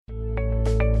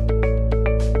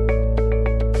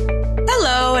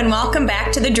and welcome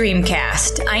back to the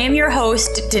Dreamcast. I am your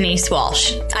host, Denise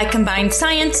Walsh. I combine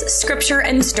science, scripture,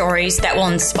 and stories that will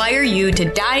inspire you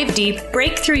to dive deep,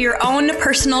 break through your own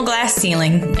personal glass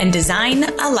ceiling, and design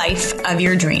a life of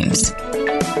your dreams.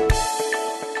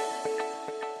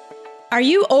 Are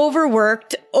you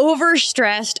overworked,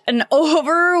 overstressed, and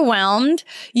overwhelmed?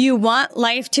 You want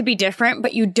life to be different,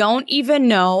 but you don't even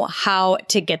know how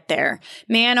to get there.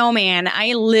 Man, oh man,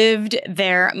 I lived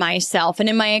there myself. And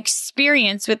in my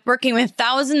experience with working with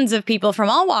thousands of people from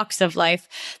all walks of life,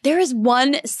 there is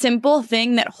one simple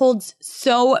thing that holds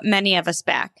so many of us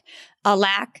back: a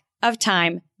lack of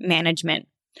time management.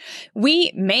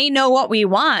 We may know what we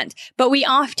want, but we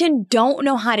often don't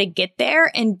know how to get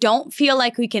there and don't feel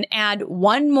like we can add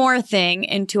one more thing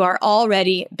into our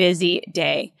already busy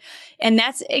day. And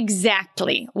that's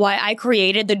exactly why I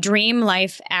created the Dream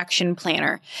Life Action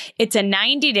Planner. It's a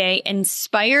 90-day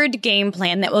inspired game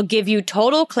plan that will give you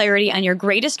total clarity on your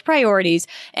greatest priorities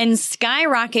and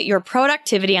skyrocket your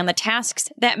productivity on the tasks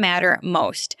that matter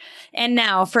most. And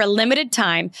now, for a limited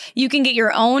time, you can get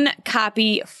your own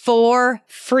copy for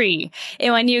free.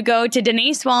 And when you go to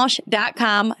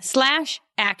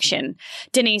denisewalsh.com/action,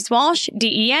 Denise Walsh,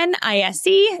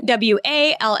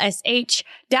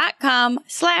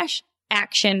 Denisewalsh.com/action,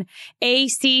 ACTION.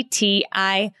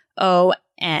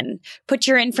 Put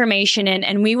your information in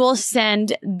and we will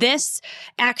send this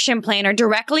action planner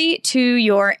directly to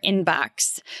your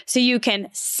inbox so you can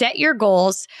set your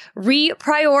goals,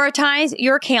 reprioritize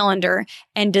your calendar,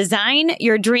 and design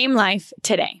your dream life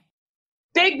today.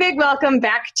 Big welcome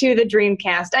back to the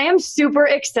Dreamcast. I am super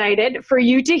excited for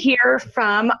you to hear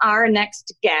from our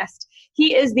next guest.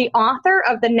 He is the author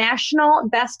of the national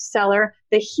bestseller,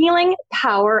 The Healing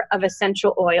Power of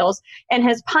Essential Oils, and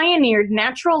has pioneered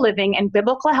natural living and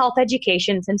biblical health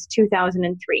education since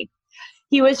 2003.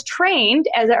 He was trained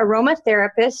as an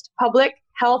aromatherapist, public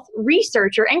health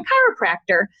researcher, and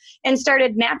chiropractor, and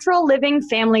started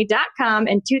naturallivingfamily.com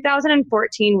in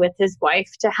 2014 with his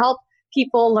wife to help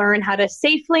people learn how to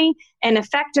safely and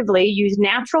effectively use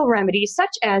natural remedies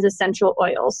such as essential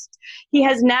oils. He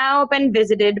has now been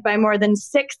visited by more than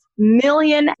 6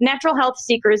 million natural health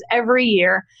seekers every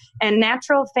year, and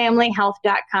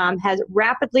naturalfamilyhealth.com has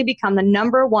rapidly become the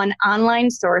 #1 online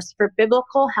source for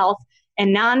biblical health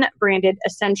and non-branded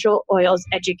essential oils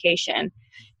education.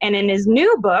 And in his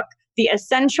new book, The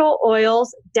Essential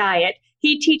Oils Diet,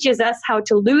 he teaches us how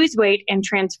to lose weight and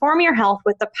transform your health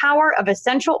with the power of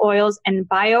essential oils and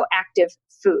bioactive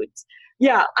foods.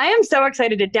 Yeah, I am so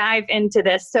excited to dive into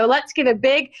this. So let's give a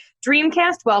big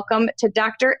Dreamcast welcome to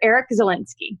Dr. Eric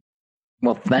Zielinski.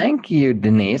 Well, thank you,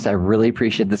 Denise. I really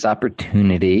appreciate this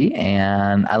opportunity,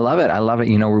 and I love it.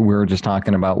 You know, we were just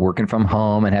talking about working from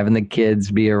home and having the kids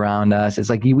be around us.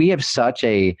 It's like we have such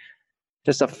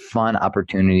just a fun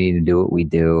opportunity to do what we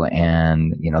do.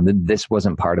 And, you know, this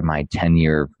wasn't part of my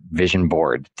 10-year vision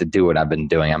board to do what I've been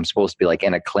doing. I'm supposed to be like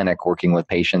in a clinic working with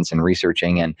patients and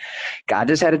researching, and God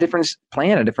just had a different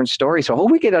plan, a different story. So I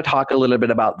hope we get to talk a little bit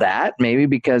about that, maybe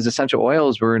because essential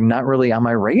oils were not really on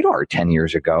my radar 10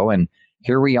 years ago. And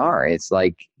here we are. It's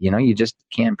like, you know, you just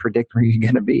can't predict where you're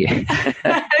going to be.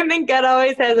 I think God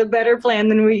always has a better plan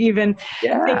than we even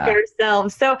think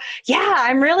ourselves. So yeah,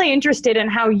 I'm really interested in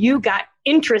how you got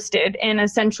interested in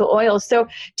essential oils. So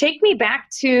take me back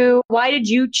to, why did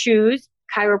you choose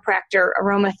chiropractor,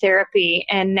 aromatherapy,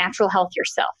 and natural health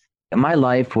yourself? My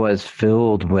life was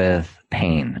filled with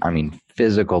pain. I mean,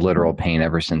 physical, literal pain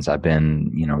ever since I've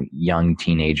been, you know, young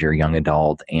teenager, young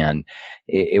adult. And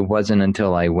it wasn't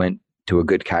until I went to a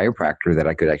good chiropractor that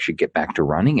I could actually get back to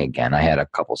running again. I had a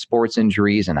couple sports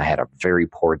injuries and I had a very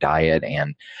poor diet,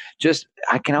 and just,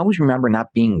 I can always remember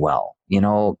not being well, you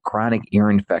know, chronic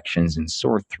ear infections and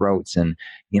sore throats and,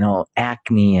 you know,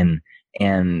 acne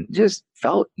and just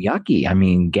felt yucky. I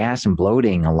mean, gas and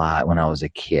bloating a lot when I was a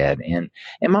kid. And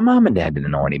my mom and dad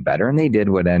didn't know any better, and they did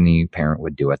what any parent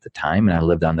would do at the time. And I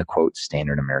lived on the, quote,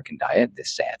 standard American diet,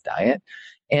 this sad diet.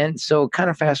 And so kind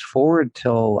of fast forward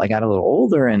till I got a little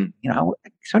older, and, you know, I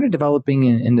started developing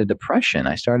into depression.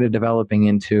 I started developing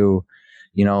into,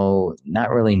 you know, not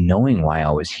really knowing why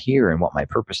I was here and what my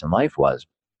purpose in life was.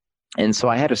 And so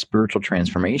I had a spiritual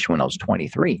transformation when I was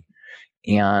 23.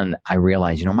 And I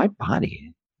realized, you know, my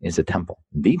body is the temple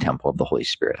of the Holy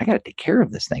Spirit. I got to take care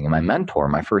of this thing. And my mentor,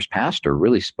 my first pastor,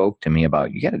 really spoke to me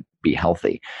about, you got to be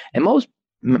healthy. And most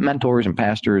mentors and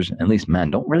pastors, at least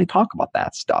men, don't really talk about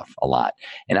that stuff a lot.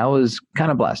 And I was kind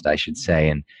of blessed, I should say.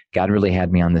 And God really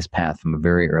had me on this path from a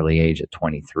very early age at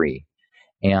 23.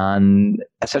 And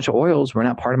essential oils were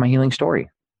not part of my healing story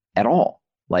at all.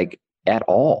 Like, at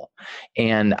all.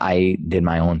 And I did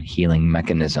my own healing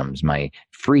mechanisms, my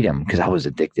freedom, because I was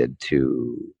addicted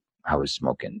to, I was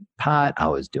smoking pot, I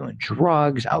was doing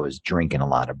drugs, I was drinking a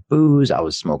lot of booze, I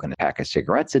was smoking a pack of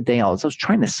cigarettes a day. I was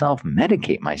trying to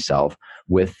self-medicate myself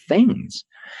with things.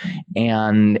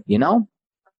 And,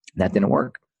 that didn't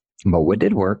work. But what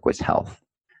did work was health.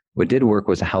 What did work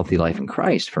was a healthy life in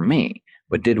Christ for me.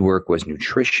 What did work was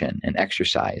nutrition and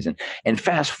exercise. And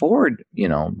fast forward,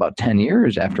 about 10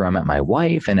 years after I met my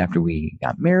wife and after we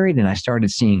got married and I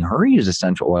started seeing her use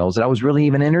essential oils, that I was really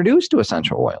even introduced to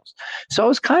essential oils. So I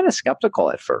was kind of skeptical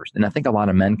at first. And I think a lot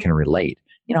of men can relate.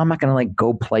 I'm not going to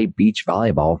go play beach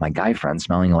volleyball with my guy friend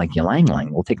smelling like ylang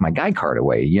ylang. We'll take my guy card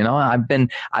away. I've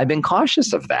been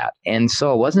cautious of that. And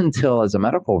so it wasn't until as a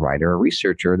medical writer, a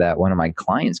researcher, that one of my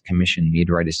clients commissioned me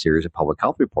to write a series of public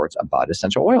health reports about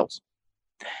essential oils.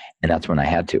 And that's when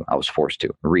I was forced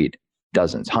to read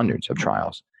dozens, hundreds of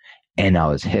trials. And I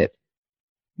was hit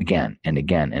again and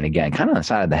again and again, kind of on the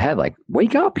side of the head, like,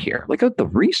 wake up here. Look at the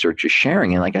research is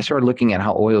sharing. And I started looking at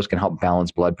how oils can help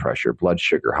balance blood pressure, blood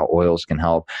sugar, how oils can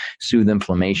help soothe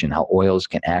inflammation, how oils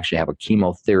can actually have a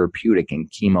chemotherapeutic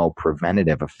and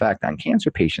chemopreventative effect on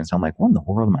cancer patients. I'm like, what in the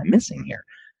world am I missing here?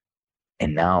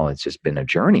 And now it's just been a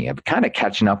journey of kind of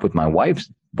catching up with my wife,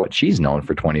 what she's known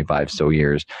for 25 so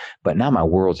years. But now my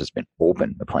world's just been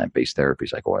open to plant-based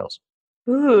therapies like oils.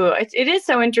 Ooh, it is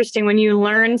so interesting when you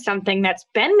learn something that's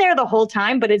been there the whole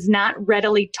time, but is not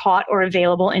readily taught or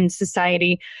available in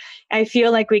society. I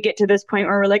feel like we get to this point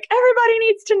where we're like, everybody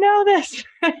needs to know this.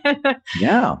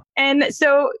 Yeah. And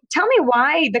so tell me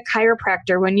why the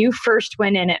chiropractor, when you first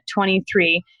went in at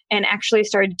 23 and actually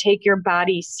started to take your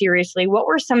body seriously, what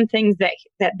were some things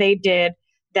that they did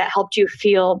that helped you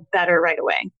feel better right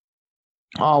away?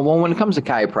 Oh, well, when it comes to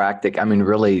chiropractic,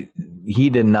 really, he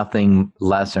did nothing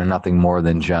less or nothing more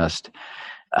than just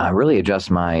really adjust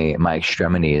my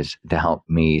extremities to help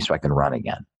me so I can run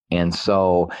again. And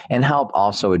help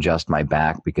also adjust my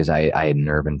back because I had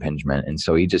nerve impingement. And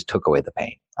so he just took away the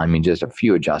pain. Just a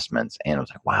few adjustments. And it was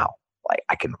like, wow,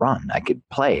 I can run, I could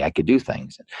play, I could do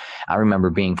things. I remember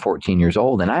being 14 years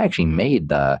old and I actually made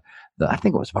the I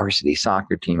think it was varsity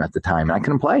soccer team at the time, and I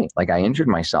couldn't play. I injured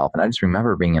myself, and I just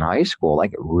remember being in high school,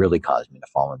 it really caused me to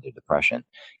fall into depression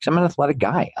because I'm an athletic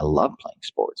guy. I love playing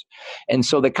sports. And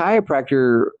so the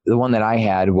chiropractor, the one that I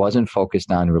had, wasn't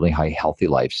focused on really high healthy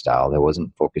lifestyle. That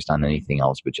wasn't focused on anything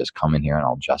else, but just come in here and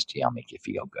I'll adjust to you. I'll make you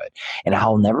feel good. And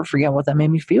I'll never forget what that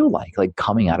made me feel like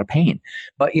coming out of pain.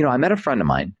 But, I met a friend of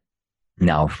mine,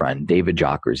 now friend, David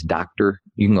Jockers,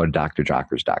 you can go to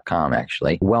drjockers.com,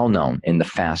 actually, well known in the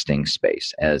fasting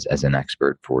space as an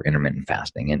expert for intermittent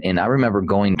fasting. And I remember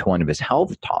going to one of his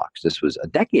health talks. This was a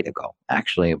decade ago,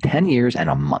 actually, 10 years and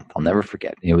a month. I'll never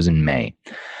forget. It was in May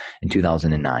in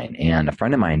 2009. And a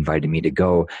friend of mine invited me to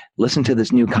go listen to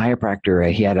this new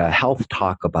chiropractor. He had a health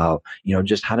talk about,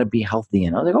 just how to be healthy.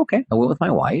 And I was like, okay. I went with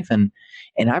my wife. And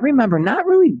I remember not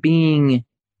really being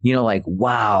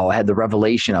wow, I had the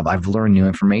revelation of I've learned new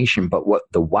information. But what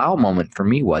the wow moment for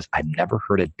me was I'd never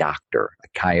heard a doctor, a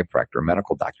chiropractor, a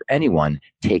medical doctor, anyone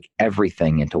take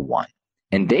everything into one.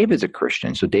 And David's a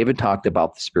Christian. So David talked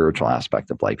about the spiritual aspect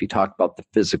of life. He talked about the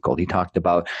physical. He talked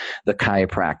about the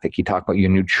chiropractic. He talked about your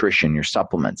nutrition, your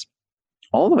supplements,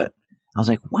 all of it. I was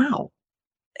like, wow,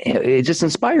 it just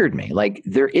inspired me.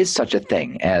 There is such a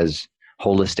thing as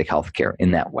holistic healthcare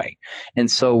in that way. And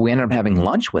so we ended up having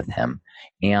lunch with him,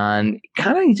 and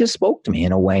he just spoke to me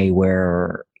in a way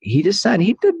where he just said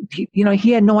he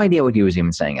had no idea what he was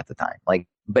even saying at the time,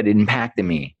 but it impacted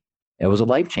me. It was a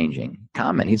life-changing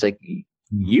comment. He's like,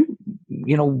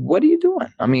 what are you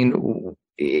doing?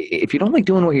 If you don't like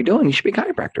doing what you're doing, you should be a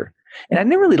chiropractor. And I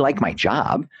didn't really like my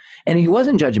job, and he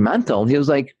wasn't judgmental. He was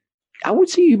like, I would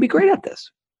see you'd be great at this.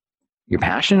 You're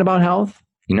passionate about health.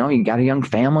 You got a young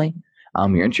family.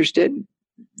 You're interested,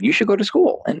 you should go to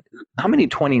school. And how many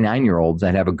 29-year-olds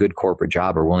that have a good corporate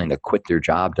job are willing to quit their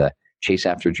job to chase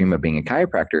after a dream of being a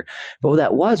chiropractor? But what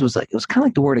that was it was kind of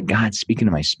like the word of God speaking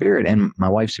to my spirit. And my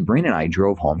wife, Sabrina, and I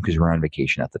drove home because we were on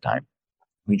vacation at the time.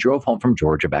 We drove home from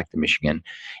Georgia back to Michigan,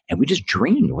 and we just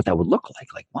dreamed what that would look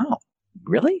like. Wow,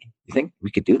 really? You think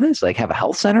we could do this? Have a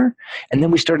health center? And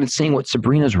then we started seeing what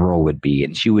Sabrina's role would be.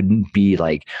 And she would be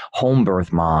home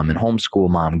birth mom and homeschool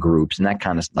mom groups and that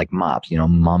kind of moms,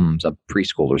 moms of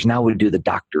preschoolers. Now we do the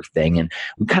doctor thing. And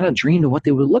we kind of dreamed of what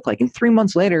they would look like. And 3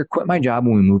 months later, quit my job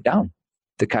when we moved down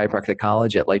to chiropractic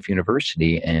college at Life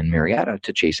University in Marietta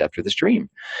to chase after this dream.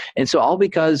 And so all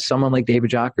because someone like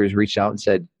David Jockers reached out and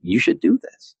said, you should do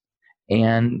this.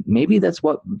 And maybe that's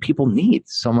what people need.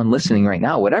 Someone listening right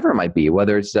now, whatever it might be,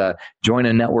 whether it's join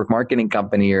a network marketing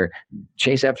company or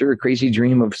chase after a crazy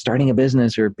dream of starting a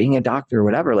business or being a doctor or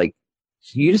whatever. Like,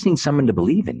 you just need someone to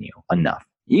believe in you enough,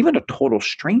 even a total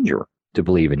stranger to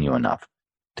believe in you enough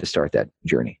to start that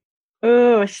journey.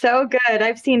 Oh, so good.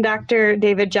 I've seen Dr.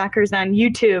 David Jockers on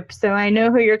YouTube, so I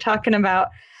know who you're talking about.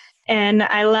 And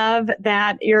I love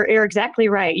that you're exactly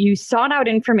right. You sought out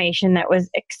information that was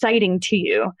exciting to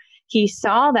you. He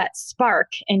saw that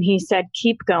spark and he said,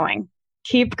 keep going,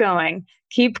 keep going,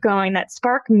 keep going. That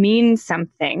spark means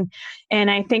something. And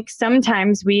I think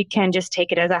sometimes we can just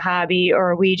take it as a hobby,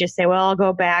 or we just say, well, I'll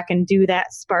go back and do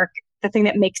that spark, the thing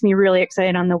that makes me really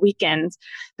excited on the weekends.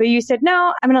 But you said,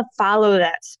 no, I'm going to follow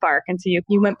that spark. And so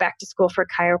you went back to school for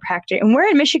chiropractic. And where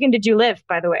in Michigan did you live,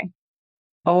 by the way?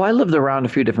 Oh, I lived around a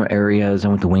few different areas. I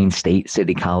went to Wayne State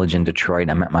City College in Detroit.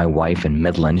 I met my wife in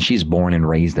Midland. She's born and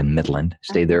raised in Midland.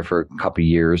 Stayed there for a couple of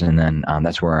years. And then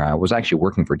that's where I was actually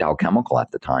working for Dow Chemical at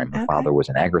the time. My father was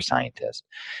an agri-scientist.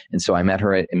 And so I met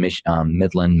her at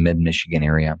Midland, mid-Michigan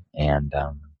area. And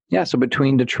so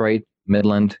between Detroit,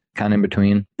 Midland, kind of in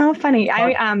between. Oh, funny.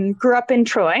 I grew up in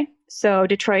Troy, so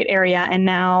Detroit area, and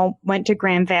now went to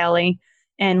Grand Valley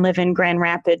and live in Grand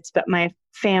Rapids. But my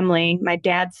family, my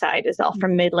dad's side, is all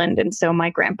from Midland. And so my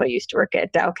grandpa used to work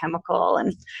at Dow Chemical.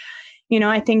 And,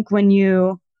 I think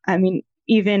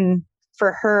even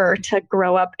for her to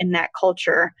grow up in that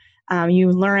culture,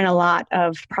 you learn a lot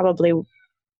of probably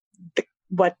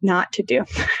what not to do.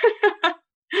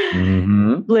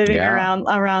 Living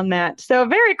around that. So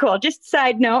very cool. Just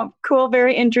side note, cool,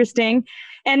 very interesting.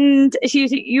 And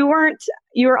you were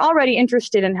already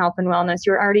interested in health and wellness.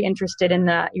 You were already interested in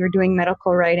you were doing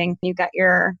medical writing. You got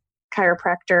your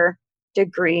chiropractor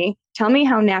degree. Tell me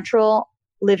how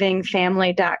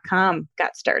naturallivingfamily.com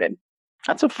got started.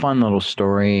 That's a fun little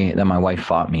story that my wife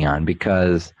fought me on,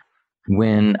 because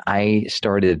when I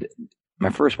started,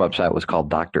 my first website was called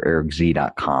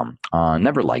drericz.com.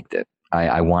 Never liked it.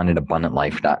 I wanted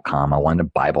abundantlife.com. I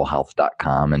wanted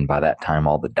biblehealth.com. And by that time,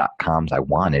 all the .coms I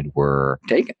wanted were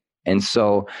taken. And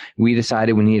so we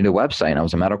decided we needed a website. And I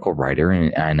was a medical writer,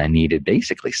 and I needed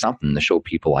basically something to show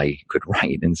people I could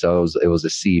write. And so it was a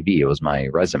CV. It was my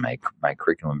resume, my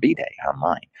curriculum vitae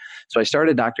online. So I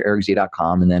started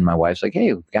drericz.com. And then my wife's like,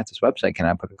 hey, we've got this website. Can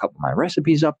I put a couple of my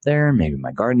recipes up there? Maybe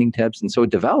my gardening tips. And so it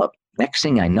developed. Next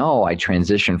thing I know, I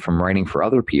transitioned from writing for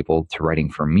other people to writing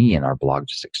for me, and our blog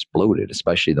just exploded,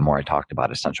 especially the more I talked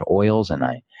about essential oils. And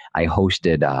I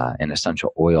hosted an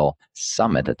essential oil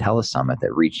summit, a telesummit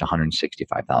that reached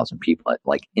 165,000 people. It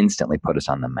instantly put us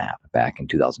on the map back in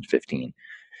 2015.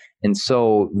 And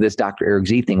so this Dr. Eric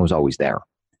Z thing was always there.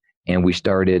 And we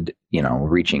started,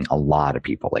 reaching a lot of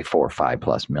people, like 4 or 5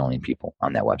 plus million people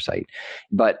on that website.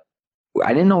 But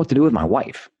I didn't know what to do with my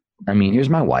wife. I mean, here's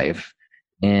my wife.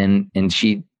 And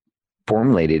she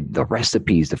formulated the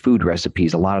recipes, the food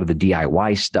recipes, a lot of the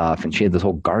DIY stuff. And she had this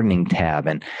whole gardening tab.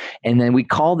 And then we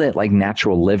called it like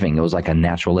natural living. It was like a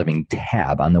natural living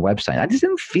tab on the website. I just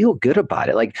didn't feel good about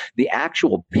it. Like, the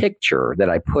actual picture that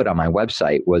I put on my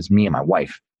website was me and my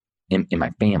wife in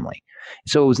my family.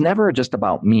 So it was never just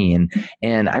about me.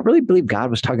 And I really believe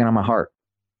God was tugging on my heart,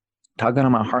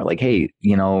 like, hey,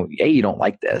 you don't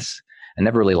like this. I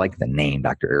never really liked the name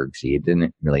Dr. Eric Z. It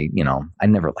didn't really, I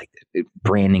never liked it.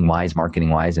 Branding wise, marketing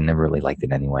wise, I never really liked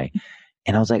it anyway.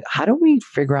 And I was like, how do we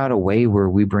figure out a way where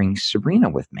we bring Sabrina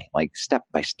with me, like step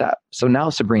by step? So now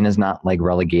Sabrina's not like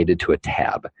relegated to a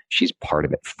tab. She's part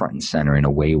of it front and center in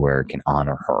a way where it can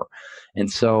honor her. And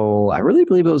so I really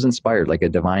believe it was inspired, like a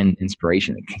divine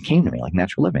inspiration that came to me, like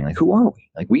natural living. Like, who are we?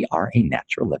 Like, we are a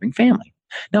natural living family.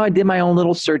 Now, I did my own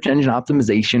little search engine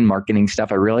optimization marketing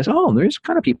stuff. I realized, there's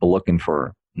kind of people looking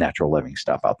for natural living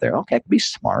stuff out there. Okay, it could be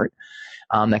smart.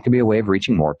 That could be a way of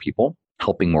reaching more people,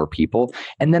 helping more people.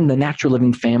 And then the natural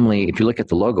living family, if you look at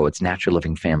the logo, it's natural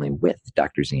living family with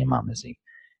Dr. Z and Mama Z.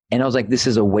 And I was like, this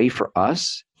is a way for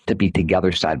us to be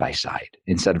together side by side,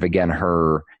 instead of, again,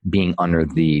 her being under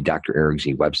the Dr. Eric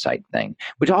Z website thing,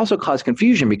 which also caused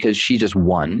confusion because she just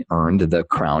earned the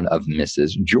crown of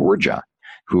Mrs. Georgia.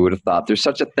 Who would have thought there's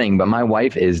such a thing? But my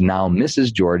wife is now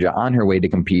Mrs. Georgia, on her way to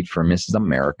compete for Mrs.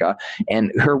 America.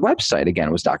 And her website,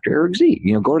 again, was Dr. Eric Z.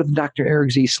 Go to the Dr.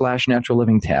 Eric Z /natural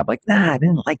living tab. Like, I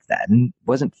didn't like that. And it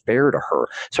wasn't fair to her.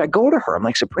 So I go to her. I'm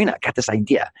like, Sabrina, I got this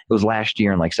idea. It was last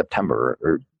year in like September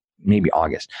or maybe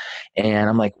August. And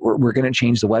I'm like, we're going to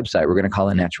change the website. We're going to call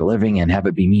it Natural Living and have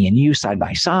it be me and you side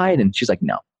by side. And she's like,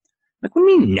 no. Like, what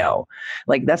do you mean no?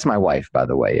 Like, that's my wife, by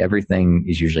the way. Everything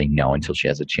is usually no until she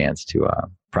has a chance to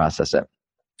process it.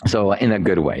 So in a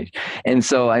good way. And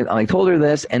so I told her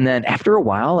this. And then after a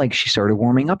while, like she started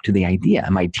warming up to the idea.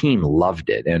 And my team loved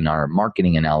it. And our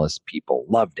marketing analyst people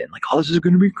loved it. Like, oh, this is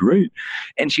going to be great.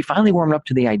 And she finally warmed up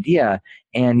to the idea.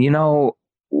 And,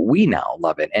 we now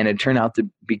love it. And it turned out to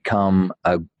become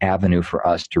an avenue for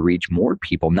us to reach more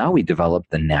people. Now we developed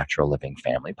the Natural Living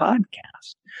Family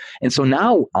podcast. And so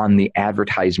now on the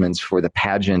advertisements for the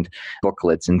pageant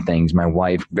booklets and things, my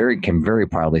wife can very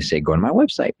proudly say, go to my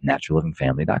website,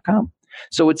 naturallivingfamily.com.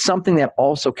 So it's something that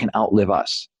also can outlive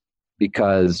us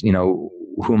because, who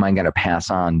am I going to pass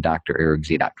on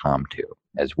drericz.com to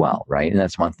as well, right? And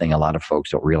that's one thing a lot of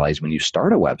folks don't realize when you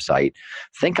start a website,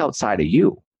 think outside of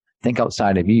you. Think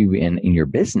outside of you in your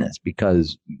business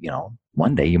because,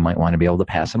 one day you might want to be able to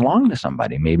pass it along to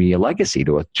somebody, maybe a legacy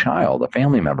to a child, a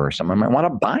family member, or someone might want to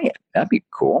buy it. That'd be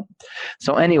cool.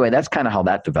 So anyway, that's kind of how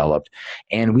that developed.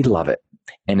 And we love it.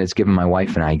 And it's given my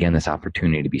wife and I, again, this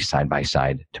opportunity to be side by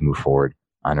side to move forward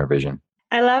on our vision.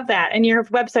 I love that. And your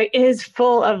website is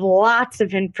full of lots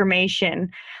of information.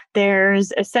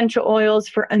 There's essential oils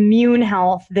for immune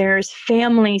health. There's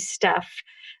family stuff.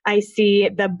 I see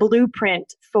the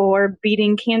blueprint for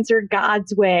beating cancer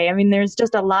God's way. I mean, there's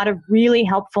just a lot of really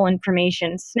helpful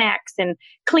information, snacks and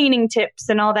cleaning tips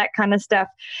and all that kind of stuff.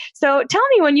 So tell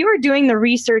me, when you were doing the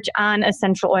research on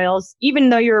essential oils, even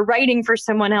though you're writing for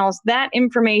someone else, that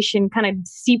information kind of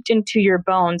seeped into your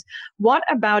bones. What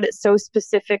about it so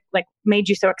specific, made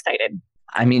you so excited?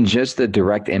 I mean, just the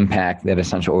direct impact that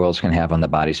essential oils can have on the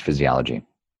body's physiology.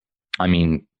 I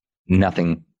mean,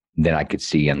 nothing that I could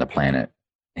see on the planet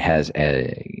has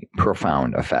a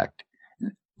profound effect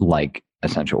like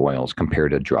essential oils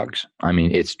compared to drugs. I mean,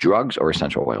 it's drugs or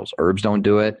essential oils. Herbs don't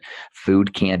do it.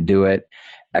 Food can't do it.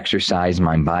 Exercise,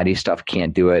 mind body stuff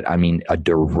can't do it. I mean, a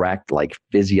direct,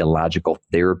 physiological,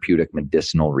 therapeutic,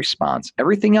 medicinal response.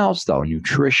 Everything else, though,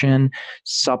 nutrition,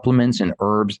 supplements, and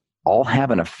herbs all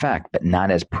have an effect, but not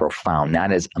as profound,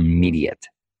 not as immediate.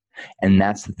 And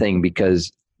that's the thing, because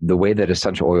the way that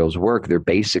essential oils work, they're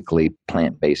basically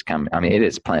plant-based. It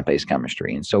is plant-based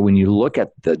chemistry. And so when you look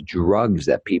at the drugs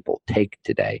that people take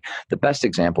today, the best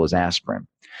example is aspirin.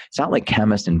 It's not like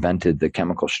chemists invented the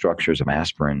chemical structures of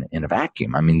aspirin in a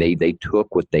vacuum. I mean, they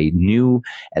took what they knew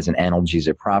as an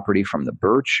analgesic property from the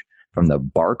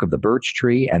bark of the birch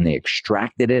tree, and they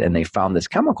extracted it, and they found this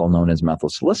chemical known as methyl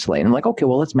salicylate. And okay,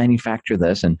 well, let's manufacture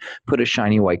this and put a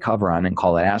shiny white cover on and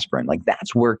call it aspirin.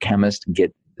 That's where chemists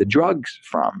get the drugs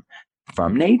from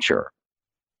nature.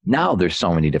 Now there's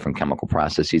so many different chemical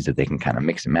processes that they can kind of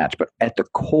mix and match. But at the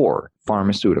core,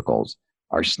 pharmaceuticals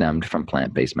are stemmed from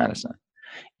plant-based medicine.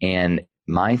 And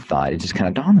my thought, it just kind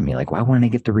of dawned on me, why wouldn't I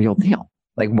get the real deal?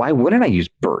 Why wouldn't I use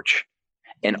birch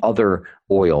and other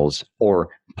oils or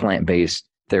plant-based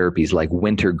therapies like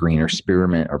wintergreen or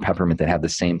spearmint or peppermint that have the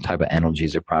same type of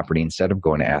analgesic property instead of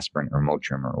going to aspirin or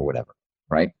Motrin or whatever,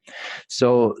 right?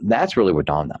 So that's really what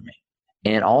dawned on me.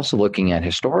 And also looking at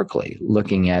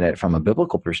it from a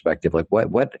biblical perspective,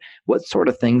 what sort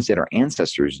of things did our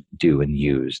ancestors do and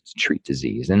use to treat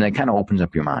disease? And that kind of opens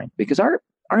up your mind, because our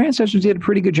ancestors did a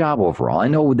pretty good job overall. I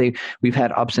know we've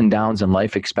had ups and downs in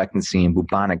life expectancy and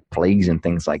bubonic plagues and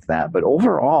things like that, but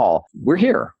overall, we're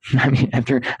here. I mean,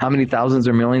 after how many thousands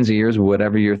or millions of years,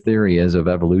 whatever your theory is of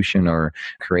evolution or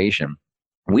creation,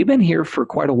 we've been here for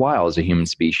quite a while as a human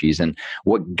species. And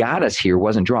what got us here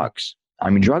wasn't drugs. I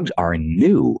mean, drugs are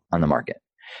new on the market.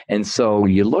 And so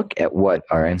you look at what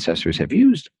our ancestors have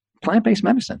used, plant-based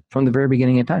medicine from the very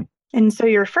beginning of time. And so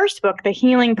your first book, The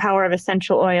Healing Power of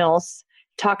Essential Oils,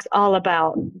 talks all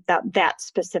about that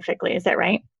specifically. Is that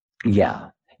right? Yeah.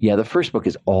 Yeah, the first book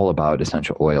is all about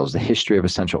essential oils, the history of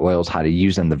essential oils, how to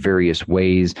use them, the various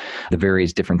ways, the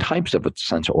various different types of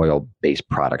essential oil-based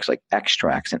products like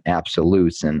extracts and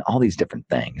absolutes and all these different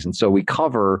things. And so we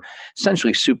cover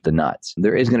essentially soup to nuts.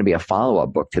 There is going to be a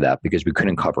follow-up book to that because we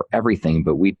couldn't cover everything,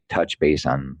 but we touch base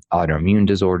on autoimmune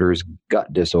disorders,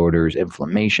 gut disorders,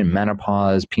 inflammation,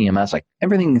 menopause, PMS,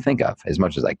 everything you think of, as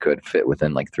much as I could fit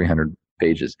within 300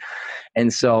 pages.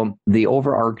 And so the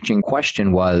overarching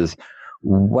question was,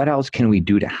 what else can we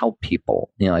do to help people?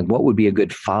 What would be a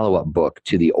good follow-up book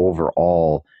to the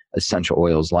overall essential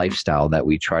oils lifestyle that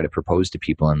we try to propose to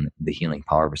people in the healing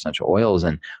power of essential oils?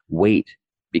 And weight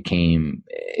became,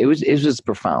 it was just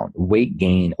profound. Weight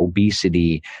gain,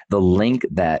 obesity, the link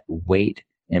that weight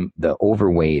and the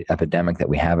overweight epidemic that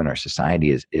we have in our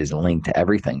society is linked to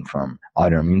everything from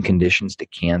autoimmune conditions to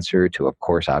cancer to, of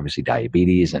course, obviously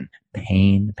diabetes and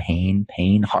pain,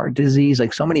 heart disease.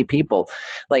 So many people,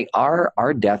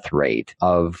 our death rate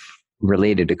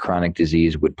related to chronic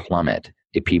disease would plummet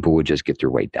if people would just get their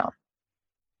weight down.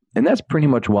 And that's pretty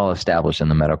much well established in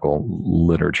the medical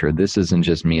literature. This isn't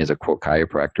just me as a quote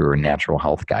chiropractor or natural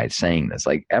health guy saying this.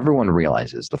 Like everyone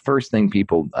realizes the first thing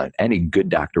people, any good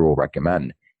doctor will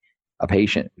recommend a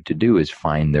patient to do is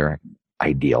find their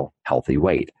ideal healthy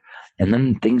weight. And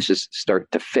then things just start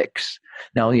to fix.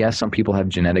 Now, yes, some people have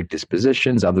genetic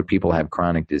dispositions. Other people have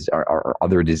chronic or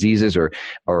other diseases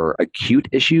or acute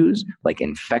issues like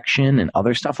infection and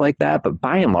other stuff like that. But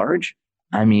by and large,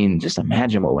 I mean, just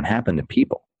imagine what would happen to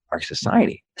people, our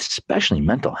society, especially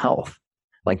mental health,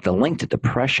 like the link to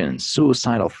depression and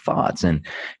suicidal thoughts and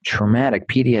traumatic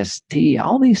PTSD,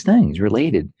 all these things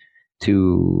related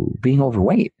to being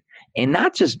overweight. And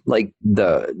not just like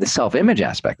the self-image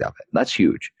aspect of it. That's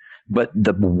huge. But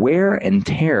the wear and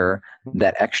tear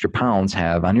that extra pounds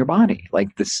have on your body.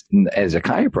 Like this, as a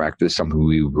chiropractor, something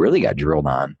we really got drilled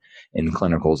on in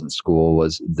clinicals in school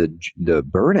was the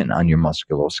burden on your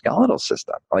musculoskeletal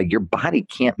system. Like your body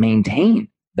can't maintain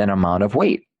that amount of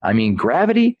weight. I mean,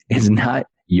 gravity is not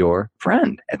your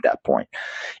friend at that point.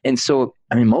 And so,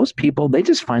 I mean, most people, they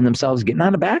just find themselves getting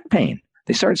out of back pain.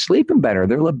 They start sleeping better,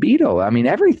 their libido. I mean,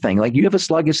 everything. Like you have a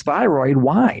sluggish thyroid.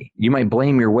 Why? You might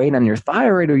blame your weight on your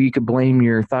thyroid, or you could blame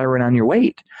your thyroid on your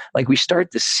weight. Like we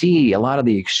start to see a lot of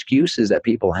the excuses that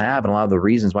people have and a lot of the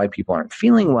reasons why people aren't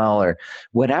feeling well or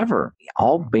whatever.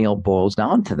 All boils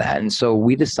down to that. And so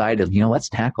we decided, let's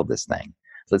tackle this thing.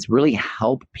 Let's really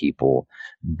help people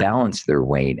balance their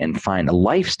weight and find a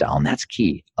lifestyle. And that's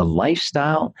key. A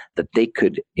lifestyle that they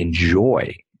could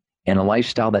enjoy. And a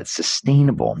lifestyle that's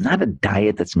sustainable, not a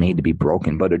diet that's made to be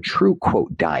broken, but a true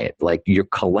quote diet, like your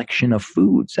collection of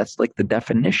foods. That's like the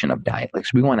definition of diet. Like,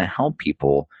 so we want to help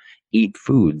people eat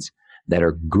foods that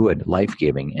are good,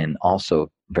 life-giving, and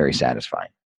also very satisfying.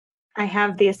 I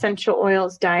have the Essential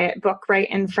Oils Diet book right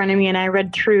in front of me, and I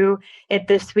read through it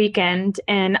this weekend,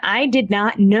 and I did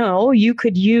not know you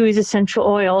could use essential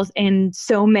oils in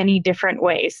so many different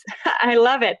ways. I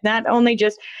love it. Not only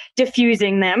just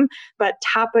diffusing them, but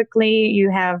topically you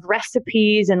have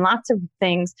recipes and lots of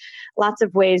things, lots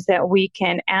of ways that we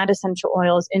can add essential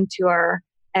oils into our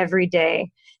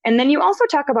everyday. And then you also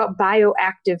talk about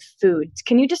bioactive foods.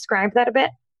 Can you describe that a bit?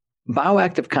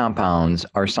 Bioactive compounds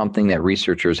are something that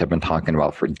researchers have been talking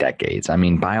about for decades. I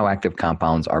mean, bioactive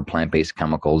compounds are plant-based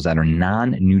chemicals that are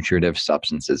non-nutritive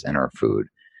substances in our food,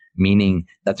 meaning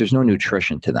that there's no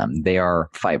nutrition to them. They are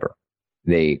fiber.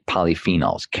 They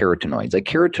polyphenols, carotenoids. Like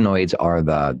carotenoids are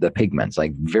the pigments,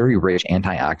 like very rich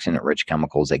antioxidant-rich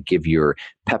chemicals that give your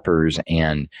peppers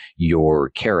and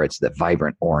your carrots the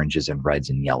vibrant oranges and reds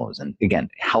and yellows. And again,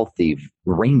 healthy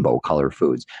rainbow color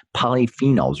foods.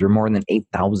 Polyphenols are more than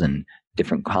 8,000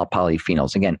 different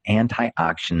polyphenols. Again,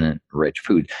 antioxidant-rich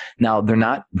food. Now, they're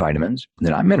not vitamins.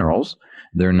 They're not minerals.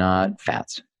 They're not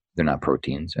fats. They're not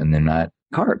proteins. And they're not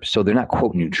carbs. So they're not,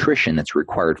 quote, nutrition that's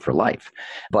required for life.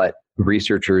 But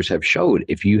researchers have showed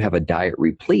if you have a diet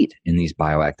replete in these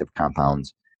bioactive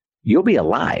compounds, you'll be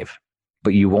alive,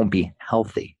 but you won't be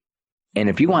healthy. And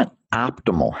if you want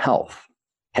optimal health,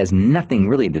 has nothing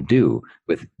really to do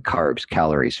with carbs,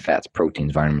 calories, fats,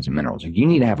 proteins, vitamins, and minerals. You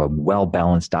need to have a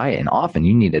well-balanced diet, and often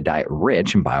you need a diet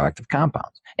rich in bioactive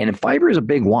compounds. And fiber is a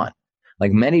big one.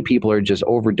 Like many people are just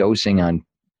overdosing on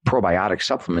probiotic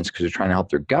supplements because they're trying to help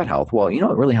their gut health. Well,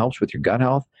 what really helps with your gut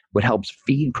health? What helps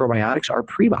feed probiotics are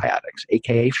prebiotics,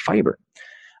 aka fiber.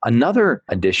 Another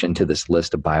addition to this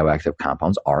list of bioactive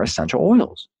compounds are essential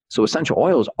oils. So essential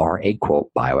oils are a, quote,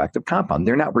 bioactive compound.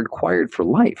 They're not required for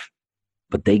life,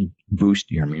 but they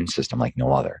boost your immune system like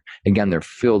no other. Again, they're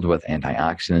filled with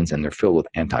antioxidants and they're filled with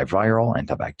antiviral,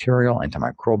 antibacterial,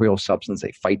 antimicrobial substance.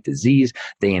 They fight disease.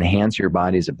 They enhance your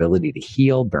body's ability to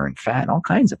heal, burn fat, and all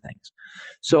kinds of things.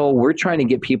 So we're trying to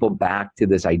get people back to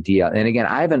this idea. And again,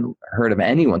 I haven't heard of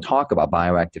anyone talk about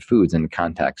bioactive foods in the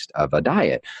context of a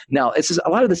diet. Now, this is a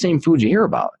lot of the same foods you hear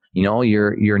about.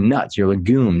 Your nuts, your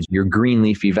legumes, your green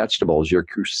leafy vegetables, your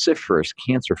cruciferous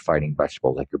cancer-fighting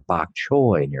vegetables like your bok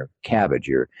choy and your cabbage,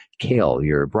 your kale,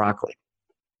 your broccoli.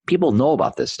 People know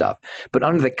about this stuff, but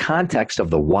under the context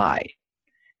of the why.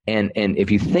 And if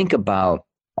you think about,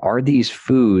 are these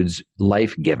foods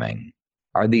life-giving?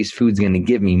 Are these foods going to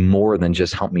give me more than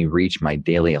just help me reach my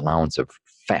daily allowance of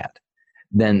fat?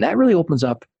 Then that really opens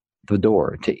up the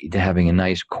door to having a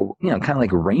nice, kind of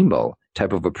like a rainbow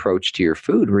type of approach to your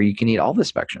food where you can eat all the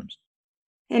spectrums.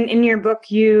 And in your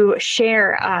book, you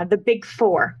share the big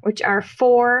four, which are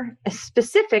 4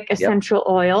 specific essential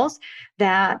oils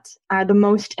that are the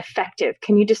most effective.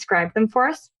 Can you describe them for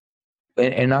us?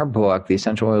 In our book, the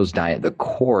Essential Oils Diet, the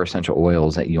core essential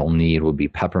oils that you'll need would be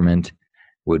peppermint,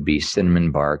 would be cinnamon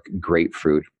bark,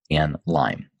 grapefruit, and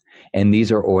lime. And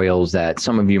these are oils that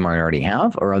some of you might already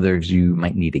have or others you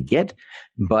might need to get,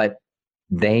 but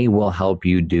they will help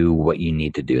you do what you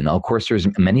need to do. Now, of course, there's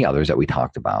many others that we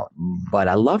talked about, but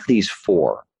I love these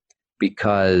 4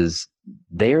 because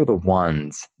they are the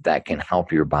ones that can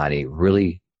help your body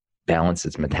really balance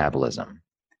its metabolism,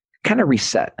 kind of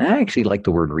reset. And I actually like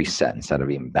the word reset instead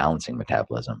of even balancing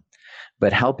metabolism,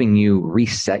 but helping you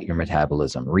reset your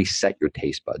metabolism, reset your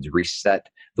taste buds, reset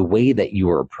the way that you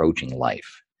are approaching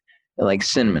life. Like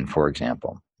cinnamon, for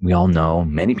example. We all know,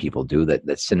 many people do,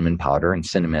 that cinnamon powder and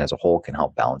cinnamon as a whole can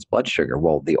help balance blood sugar.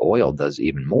 Well, the oil does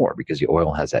even more because the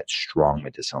oil has that strong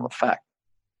medicinal effect.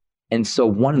 And so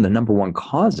one of the number one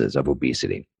causes of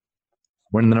obesity,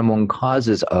 one of the number one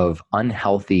causes of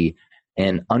unhealthy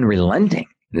and unrelenting,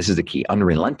 this is the key,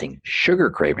 unrelenting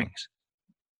sugar cravings,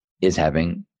 is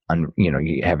having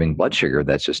blood sugar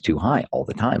that's just too high all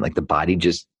the time. Like the body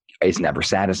just is never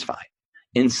satisfied.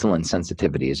 Insulin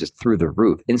sensitivity is just through the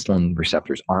roof. Insulin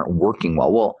receptors aren't working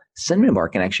well. Well, cinnamon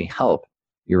bark can actually help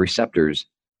your receptors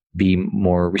be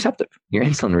more receptive. Your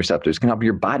insulin receptors can help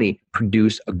your body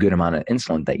produce a good amount of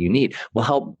insulin that you need. Will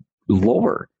help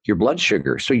lower your blood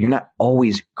sugar so you're not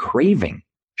always craving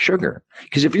sugar.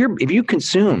 Because if you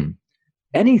consume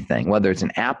anything, whether it's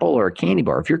an apple or a candy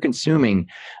bar, if you're consuming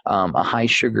a high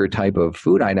sugar type of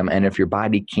food item, and if your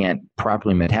body can't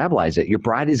properly metabolize it, your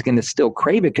body's going to still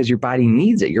crave it because your body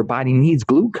needs it. Your body needs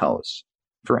glucose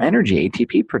for energy,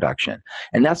 ATP production.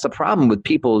 And that's the problem with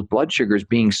people's blood sugars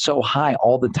being so high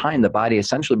all the time. The body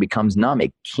essentially becomes numb.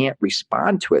 It can't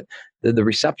respond to it. The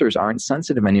receptors aren't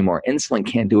sensitive anymore. Insulin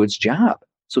can't do its job.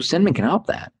 So cinnamon can help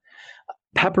that.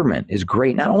 Peppermint is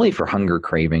great, not only for hunger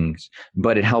cravings,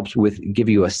 but it helps give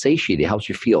you a satiety. It helps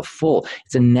you feel full.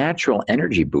 It's a natural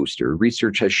energy booster.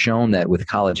 Research has shown that with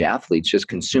college athletes, just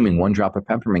consuming 1 drop of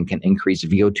peppermint can increase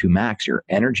VO2 max, your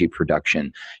energy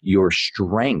production, your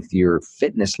strength, your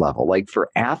fitness level. Like for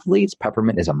athletes,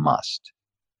 peppermint is a must.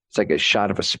 It's like a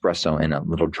shot of espresso in a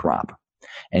little drop.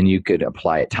 And you could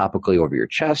apply it topically over your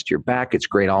chest, your back. It's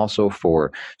great also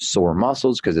for sore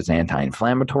muscles because it's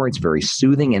anti-inflammatory. It's very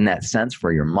soothing in that sense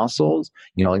for your muscles.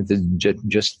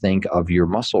 Just think of your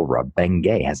muscle rub.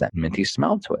 Bengay has that minty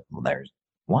smell to it. Well, there's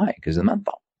why, because of the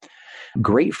menthol.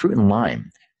 Grapefruit and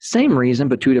lime, same reason,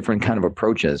 but 2 different kind of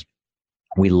approaches.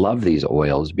 We love these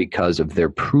oils because of their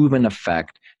proven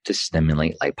effect to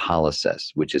stimulate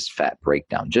lipolysis, which is fat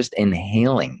breakdown. Just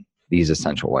inhaling these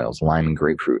essential oils, lime and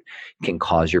grapefruit, can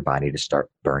cause your body to start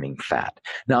burning fat.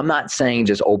 Now, I'm not saying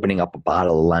just opening up a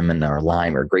bottle of lemon or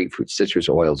lime or grapefruit citrus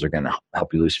oils are going to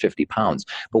help you lose 50 pounds.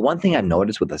 But one thing I've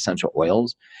noticed with essential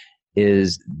oils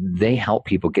is they help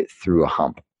people get through a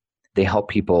hump. They help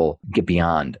people get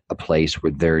beyond a place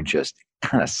where they're just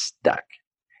kind of stuck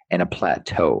in a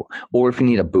plateau, or if you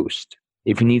need a boost,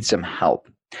 if you need some help.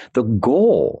 The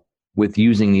goal with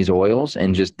using these oils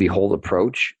and just the whole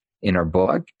approach in our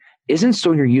book isn't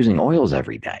so you're using oils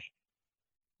every day.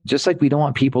 Just like we don't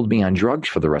want people to be on drugs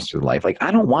for the rest of their life. Like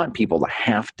I don't want people to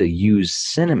have to use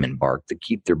cinnamon bark to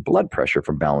keep their blood pressure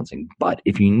from balancing. But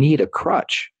if you need a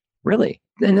crutch, really,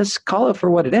 then just call it for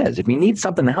what it is. If you need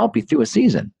something to help you through a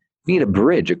season, if you need a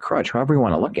bridge, a crutch, however you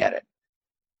want to look at it,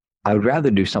 I would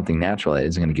rather do something natural that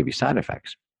isn't going to give you side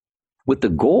effects, with the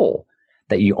goal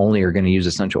that you only are going to use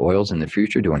essential oils in the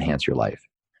future to enhance your life.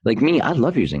 Like me, I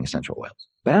love using essential oils,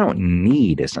 but I don't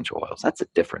need essential oils. That's the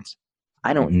difference.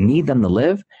 I don't need them to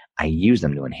live. I use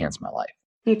them to enhance my life.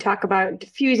 You talk about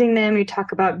diffusing them. You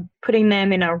talk about putting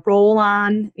them in a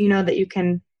roll-on, that you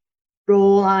can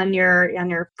roll on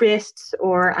your wrists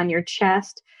or on your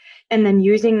chest, and then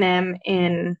using them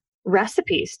in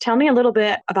recipes. Tell me a little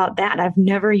bit about that. I've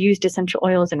never used essential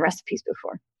oils in recipes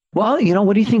before. Well,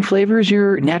 what do you think flavors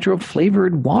your natural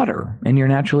flavored water and your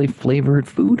naturally flavored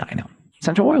food item?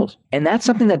 Essential oils. And that's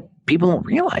something that people don't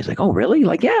realize. Like, oh, really?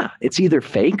 Like, yeah, it's either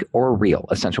fake or real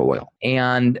essential oil.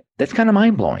 And that's kind of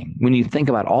mind blowing when you think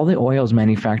about all the oils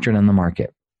manufactured on the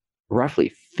market.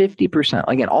 Roughly 50%,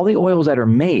 again, all the oils that are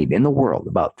made in the world,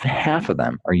 about half of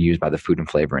them are used by the food and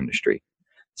flavor industry.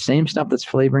 Same stuff that's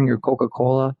flavoring your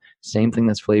Coca-Cola, same thing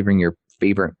that's flavoring your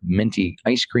favorite minty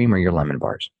ice cream or your lemon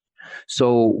bars.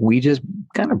 So we just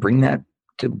kind of bring that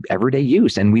to everyday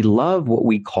use. And we love what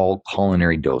we call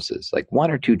culinary doses, like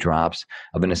 1 or 2 drops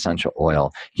of an essential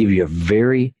oil give you a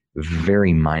very,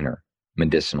 very minor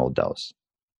medicinal dose,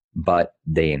 but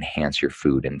they enhance your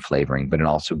food and flavoring, but it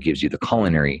also gives you the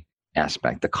culinary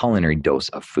aspect, the culinary dose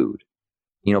of food.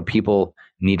 People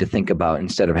need to think about,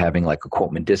 instead of having like a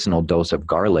quote medicinal dose of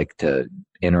garlic to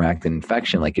interact in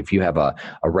infection, like if you have a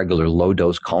regular low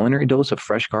dose culinary dose of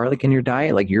fresh garlic in your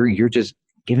diet, like you're just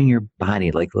giving your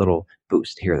body like little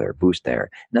boost here, there, boost there.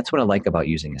 And that's what I like about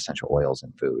using essential oils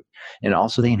in food. And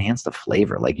also they enhance the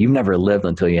flavor. Like you've never lived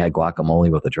until you had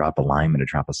guacamole with a drop of lime and a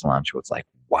drop of cilantro. It's like,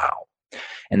 wow.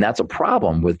 And that's a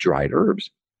problem with dried herbs,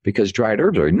 because dried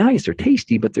herbs are nice, they're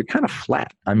tasty, but they're kind of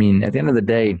flat. I mean, at the end of the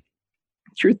day,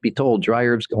 truth be told, dry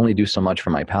herbs only do so much for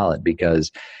my palate,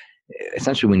 because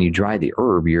essentially when you dry the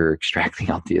herb, you're extracting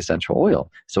out the essential oil.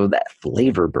 So that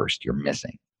flavor burst you're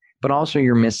missing. But also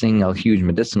you're missing a huge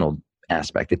medicinal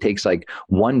aspect. It takes like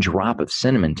 1 drop of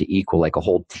cinnamon to equal like a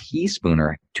whole teaspoon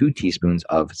or 2 teaspoons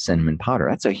of cinnamon powder.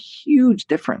 That's a huge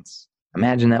difference.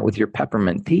 Imagine that with your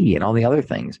peppermint tea and all the other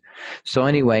things. So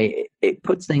anyway, it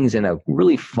puts things in a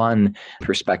really fun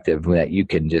perspective that you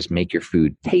can just make your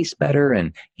food taste better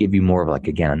and give you more of like,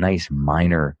 again, a nice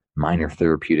minor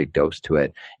therapeutic dose to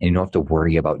it. And you don't have to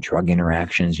worry about drug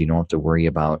interactions. You don't have to worry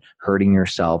about hurting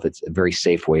yourself. It's a very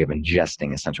safe way of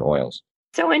ingesting essential oils.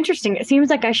 So interesting. It seems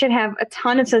like I should have a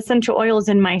ton of essential oils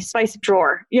in my spice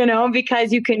drawer,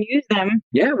 because you can use them.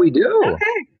 Yeah, we do.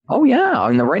 Okay. Oh, yeah.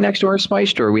 And right next to our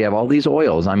spice drawer, we have all these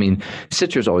oils. I mean,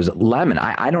 citrus oils, lemon.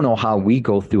 I don't know how we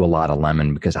go through a lot of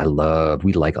lemon, because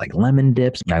we like lemon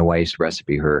dips. My wife's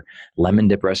recipe, her lemon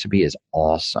dip recipe is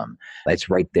awesome. It's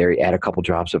right there. You add a couple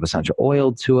drops of essential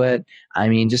oil to it. I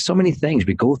mean, just so many things.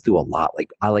 We go through a lot. Like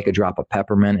I like a drop of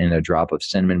peppermint and a drop of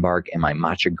cinnamon bark in my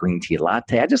matcha green tea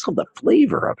latte. I just love the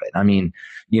flavor of it. I mean,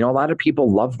 a lot of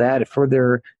people love that for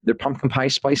their pumpkin pie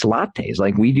spice lattes.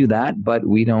 Like we do that, but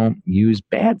we don't use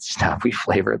bad stuff. We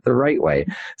flavor it the right way.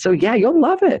 So yeah, you'll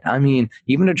love it. I mean,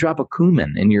 even a drop of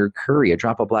cumin in your curry, a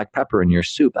drop of black pepper in your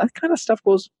soup, that kind of stuff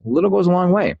goes a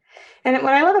long way. And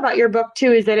what I love about your book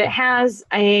too is that it has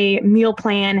a meal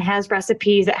plan, has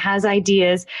recipes, it has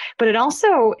ideas, but it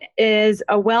also is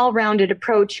a well-rounded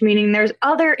approach, meaning there's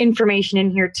other information in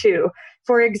here too.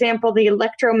 For example, the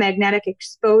electromagnetic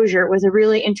exposure was a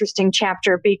really interesting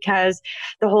chapter, because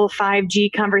the whole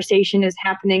 5G conversation is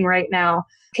happening right now.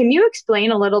 Can you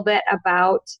explain a little bit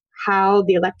about how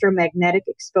the electromagnetic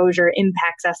exposure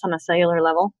impacts us on a cellular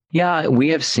level? Yeah, we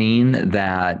have seen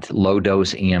that low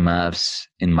dose EMFs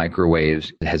in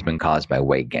microwaves has been caused by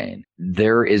weight gain.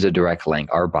 There is a direct link.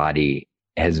 Our body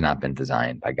has not been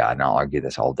designed by God, and I'll argue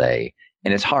this all day.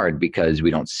 And it's hard because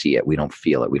we don't see it, we don't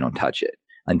feel it, we don't touch it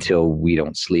until we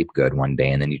don't sleep good one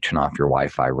day. And then you turn off your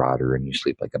Wi-Fi router and you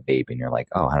sleep like a baby and you're like,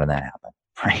 oh, how did that happen?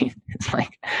 Right? It's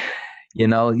like,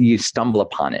 you stumble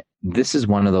upon it. This is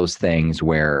one of those things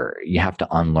where you have to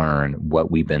unlearn what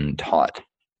we've been taught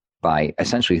by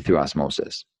essentially through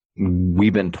osmosis.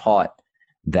 We've been taught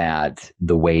that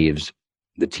the waves,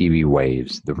 the TV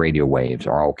waves, the radio waves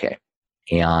are okay.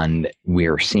 And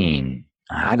we're seeing,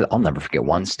 I'll never forget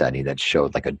one study that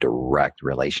showed like a direct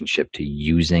relationship to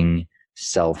using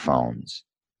cell phones,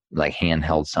 like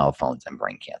handheld cell phones, and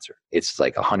brain cancer. It's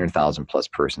like 100,000 plus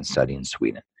person study in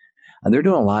Sweden. And they're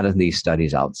doing a lot of these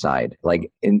studies outside.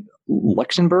 Like in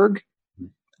Luxembourg,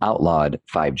 outlawed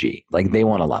 5G. Like they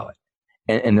won't allow it.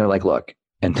 And they're like, look,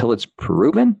 until it's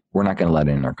proven, we're not going to let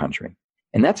it in our country.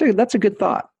 And that's a good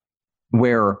thought,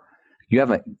 where you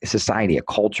have a society, a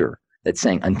culture that's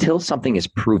saying until something is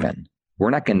proven,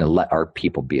 we're not going to let our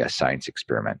people be a science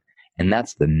experiment. And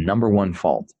that's the number one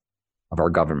fault of our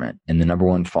government, and the number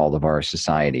one fault of our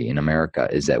society in America,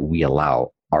 is that we allow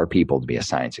our people to be a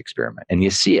science experiment. And you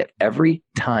see it every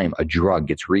time a drug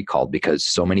gets recalled because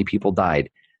so many people died.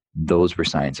 Those were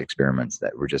science experiments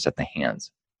that were just at the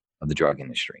hands of the drug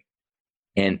industry.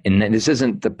 And this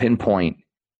isn't to pinpoint,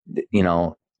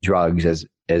 drugs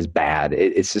as bad.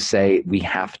 It's to say we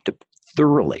have to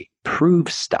thoroughly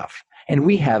prove stuff. And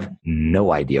we have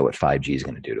no idea what 5G is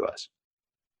going to do to us.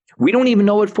 We don't even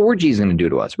know what 4G is going to do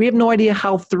to us. We have no idea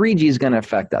how 3G is going to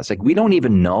affect us. Like we don't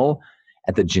even know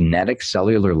at the genetic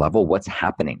cellular level what's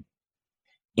happening.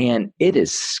 And it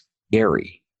is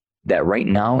scary that right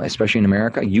now, especially in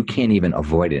America, you can't even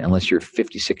avoid it unless you're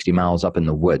 50, 60 miles up in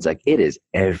the woods. Like it is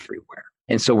everywhere.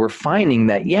 And so we're finding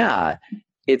that,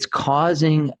 it's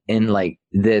causing in like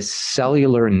this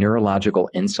cellular neurological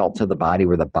insult to the body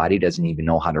where the body doesn't even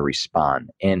know how to respond.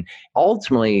 And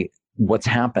ultimately what's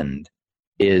happened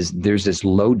is there's this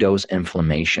low dose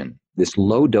inflammation, this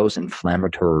low dose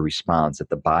inflammatory response that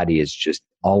the body is just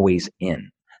always in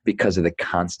because of the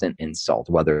constant insult,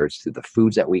 whether it's through the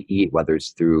foods that we eat, whether it's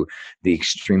through the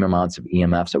extreme amounts of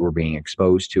EMFs that we're being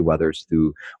exposed to, whether it's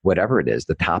through whatever it is,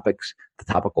 the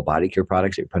topical body care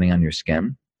products that you're putting on your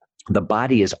skin. The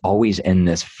body is always in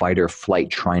this fight or flight,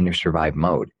 trying to survive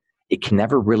mode. It can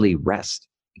never really rest.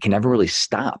 It can never really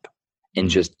stop and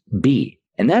just be.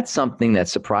 And that's something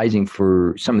that's surprising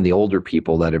for some of the older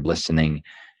people that are listening,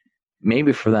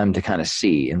 maybe for them to kind of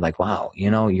see and like, wow,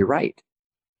 you're right.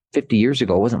 50 years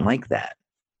ago, it wasn't like that.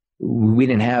 We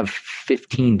didn't have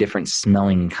 15 different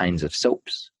smelling kinds of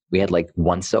soaps. We had like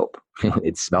one soap.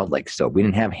 It smelled like soap. We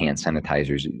didn't have hand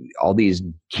sanitizers. All these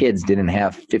kids didn't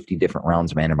have 50 different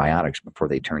rounds of antibiotics before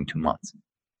they turned 2 months. It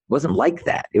wasn't like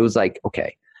that. It was like,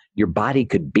 okay, your body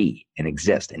could be and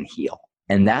exist and heal.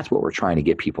 And that's what we're trying to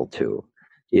get people to,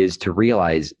 is to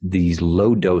realize these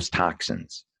low dose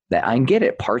toxins that, I get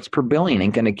it, parts per billion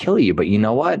ain't going to kill you. But you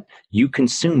know what? You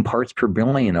consume parts per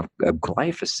billion of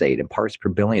glyphosate and parts per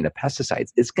billion of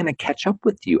pesticides. It's going to catch up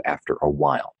with you after a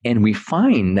while. And we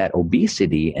find that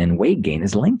obesity and weight gain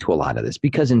is linked to a lot of this,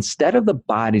 because instead of the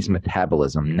body's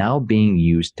metabolism now being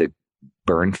used to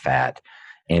burn fat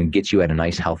and get you at a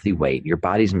nice healthy weight, your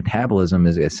body's metabolism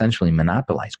is essentially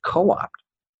monopolized, co-opted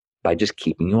by just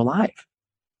keeping you alive.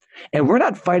 And we're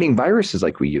not fighting viruses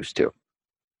like we used to.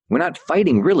 We're not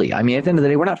fighting, really. I mean, at the end of the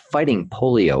day, we're not fighting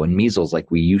polio and measles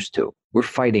like we used to. We're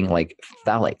fighting like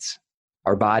phthalates.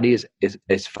 Our body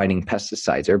is fighting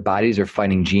pesticides. Our bodies are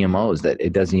fighting GMOs that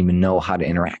it doesn't even know how to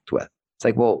interact with. It's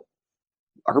like, well,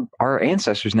 our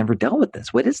ancestors never dealt with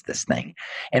this. What is this thing?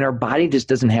 And our body just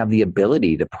doesn't have the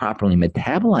ability to properly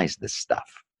metabolize this stuff.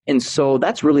 And so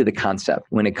that's really the concept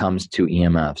when it comes to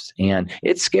EMFs. And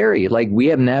it's scary. Like, we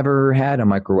have never had a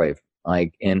microwave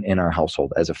like in our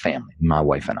household as a family, my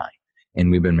wife and I. And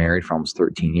we've been married for almost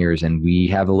 13 years. And we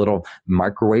have a little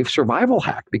microwave survival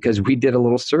hack, because we did a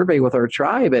little survey with our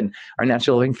tribe and our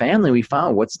natural living family. We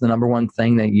found, what's the number one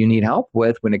thing that you need help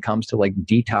with when it comes to like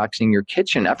detoxing your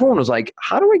kitchen? Everyone was like,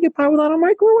 how do I get by without a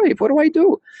microwave? What do I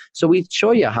do? So we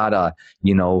show you how to,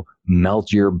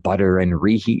 melt your butter and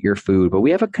reheat your food. But we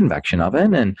have a convection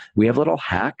oven, and we have little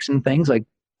hacks and things. Like,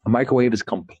 a microwave is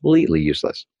completely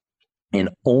useless and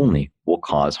only will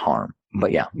cause harm.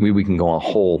 But yeah, we can go a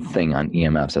whole thing on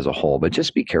EMFs as a whole, but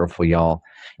just be careful, y'all.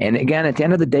 And again, at the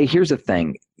end of the day, here's the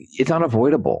thing. It's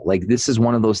unavoidable. Like, this is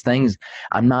one of those things.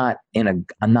 I'm not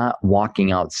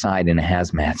walking outside in a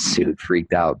hazmat suit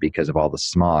freaked out because of all the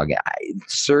smog.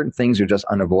 Certain things are just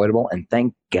unavoidable. And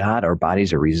thank God our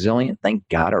bodies are resilient. Thank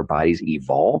God our bodies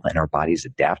evolve and our bodies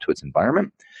adapt to its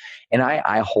environment. And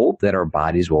I hope that our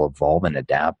bodies will evolve and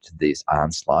adapt to this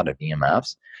onslaught of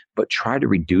EMFs, but try to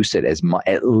reduce it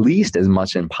at least as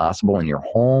much as possible in your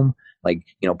home. Like,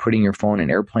 putting your phone in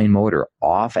airplane mode or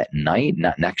off at night,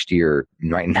 not next to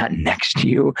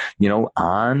you,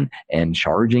 on and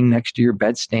charging next to your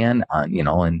bedstand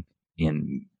on,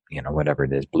 in whatever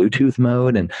it is, Bluetooth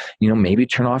mode, and, maybe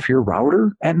turn off your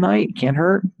router at night. Can't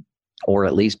hurt. Or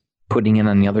at least putting it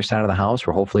on the other side of the house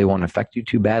where hopefully it won't affect you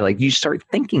too bad. Like, you start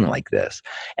thinking like this.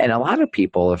 And a lot of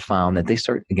people have found that they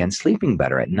start, again, sleeping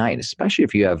better at night, especially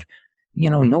if you have,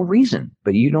 no reason,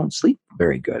 but you don't sleep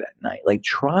very good at night. Like,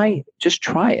 just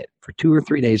try it for 2 or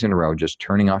 3 days in a row, just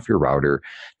turning off your router,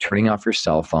 turning off your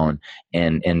cell phone,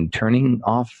 and turning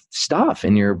off stuff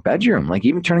in your bedroom, like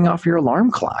even turning off your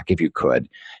alarm clock if you could.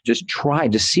 Just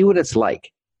see what it's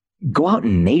like. Go out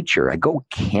in nature, go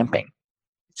camping,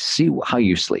 see how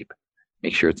you sleep.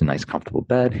 Make sure it's a nice, comfortable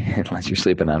bed, unless you're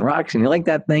sleeping on rocks and you like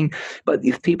that thing. But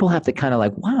if people have to kind of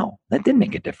like, wow, that did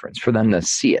make a difference for them to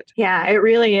see it. Yeah, it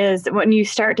really is. When you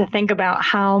start to think about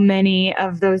how many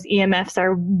of those EMFs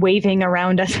are waving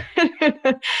around us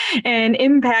and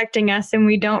impacting us, and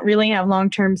we don't really have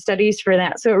long-term studies for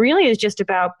that. So it really is just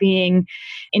about being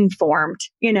informed,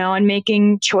 and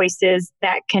making choices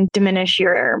that can diminish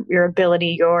your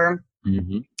ability, your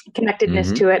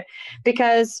connectedness to it,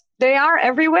 because they are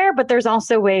everywhere, but there's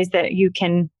also ways that you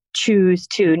can choose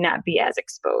to not be as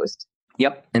exposed.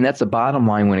 Yep. And that's the bottom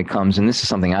line when it comes, and this is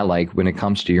something I like, when it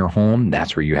comes to your home,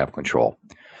 that's where you have control.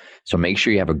 So make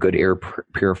sure you have a good air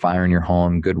purifier in your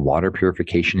home, good water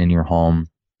purification in your home.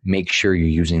 Make sure you're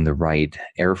using the right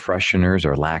air fresheners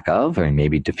or lack of, or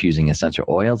maybe diffusing essential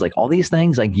oils, like all these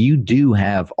things. Like, you do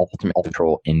have ultimate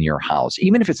control in your house.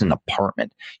 Even if it's an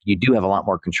apartment, you do have a lot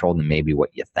more control than maybe what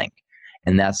you think.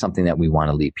 And that's something that we want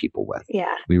to leave people with.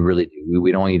 Yeah. We really do.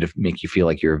 We don't want you to make you feel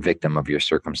like you're a victim of your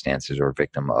circumstances or a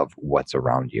victim of what's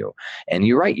around you. And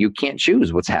you're right. You can't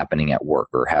choose what's happening at work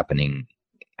or happening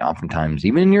oftentimes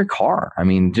even in your car. I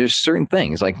mean, there's certain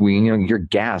things like your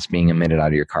gas being emitted out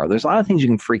of your car. There's a lot of things you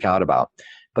can freak out about,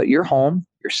 but you're home,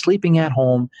 you're sleeping at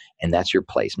home, and that's your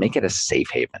place. Make it a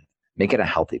safe haven. Make it a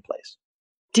healthy place.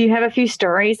 Do you have a few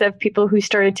stories of people who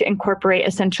started to incorporate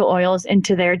essential oils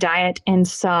into their diet and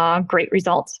saw great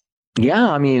results?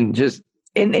 Yeah, I mean,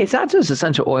 and it's not just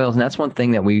essential oils, and that's one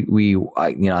thing that we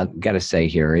got to say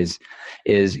here is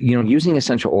using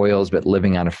essential oils but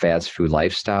living on a fast food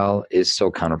lifestyle is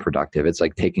so counterproductive. It's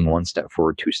like taking one step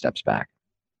forward, 2 steps back.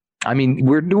 I mean,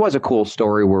 there was a cool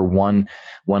story where one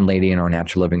lady in our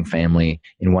natural living family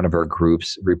in one of our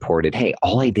groups reported, hey,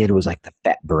 all I did was like the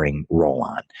fat burning roll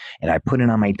on and I put it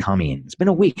on my tummy and it's been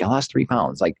a week. I lost 3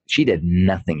 pounds. Like she did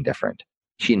nothing different.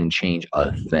 She didn't change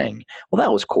a thing. Well,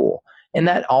 that was cool. And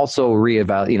that also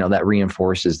that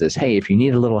reinforces this. Hey, if you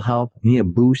need a little help, you need a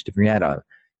boost, if you're at a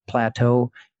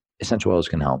plateau, essential oils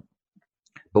can help.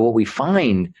 But what we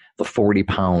find, the 40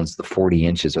 pounds, the 40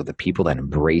 inches are the people that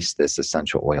embrace this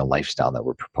essential oil lifestyle that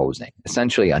we're proposing,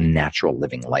 essentially a natural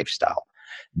living lifestyle,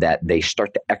 that they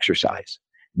start to exercise.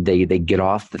 They get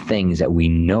off the things that we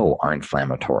know are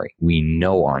inflammatory, we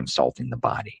know are insulting the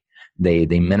body. They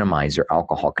minimize their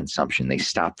alcohol consumption. They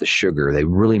stop the sugar. They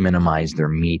really minimize their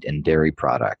meat and dairy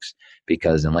products,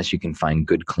 because unless you can find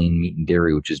good, clean meat and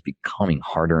dairy, which is becoming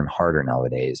harder and harder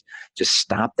nowadays, just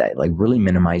stop that, like really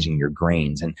minimizing your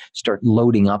grains and start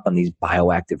loading up on these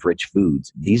bioactive rich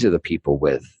foods. These are the people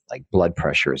with like blood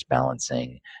pressure is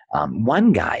balancing.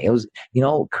 One guy, it was,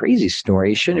 crazy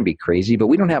story. It shouldn't be crazy, but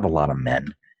we don't have a lot of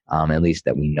men. At least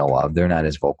that we know of. They're not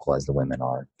as vocal as the women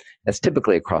are. That's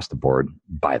typically across the board,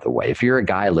 by the way. If you're a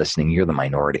guy listening, you're the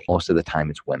minority. Most of the time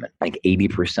it's women. Like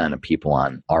 80% of people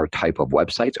on our type of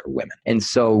websites are women. And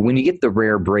so when you get the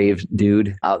rare, brave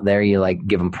dude out there, you like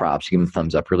give him props, give him a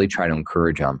thumbs up, really try to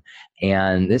encourage him.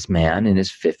 And this man in his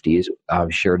 50s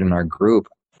shared in our group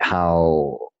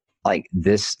how like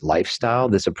this lifestyle,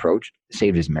 this approach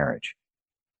saved his marriage.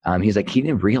 He's like, he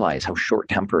didn't realize how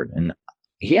short-tempered, and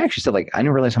he actually said, like, I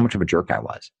didn't realize how much of a jerk I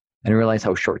was. I didn't realize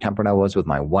how short-tempered I was with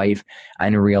my wife. I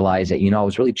didn't realize that, I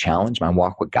was really challenged. My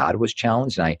walk with God was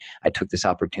challenged. And I took this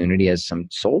opportunity as some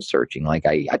soul searching. Like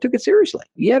I took it seriously.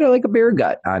 He had like a bear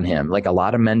gut on him. Like a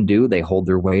lot of men do. They hold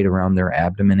their weight around their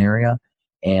abdomen area.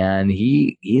 And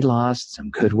he lost some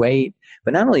good weight.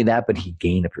 But not only that, but he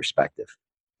gained a perspective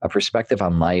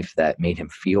on life that made him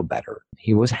feel better.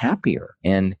 He was happier.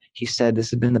 And he said, this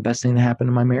has been the best thing that happened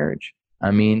in my marriage. I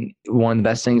mean, one of the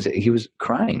best things, he was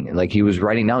crying, like he was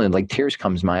writing down, and like tears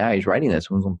comes to my eyes writing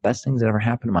this. One of the best things that ever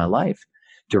happened in my life,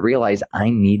 to realize I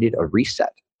needed a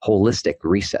reset, holistic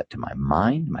reset to my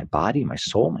mind, my body, my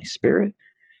soul, my spirit.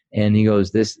 And he goes,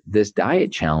 this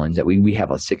diet challenge that we have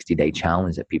a 60-day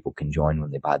challenge that people can join when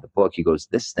they buy the book. He goes,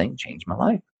 this thing changed my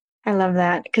life. I love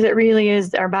that, because it really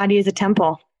is, our body is a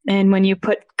temple. And when you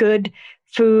put good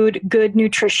food, good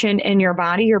nutrition in your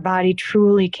body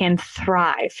truly can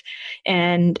thrive.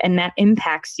 And that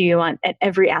impacts you at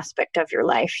every aspect of your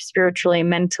life, spiritually,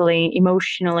 mentally,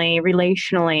 emotionally,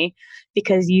 relationally,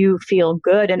 because you feel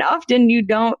good. And often you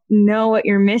don't know what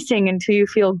you're missing until you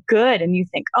feel good. And you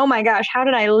think, oh my gosh, how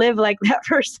did I live like that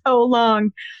for so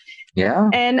long? Yeah.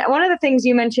 And one of the things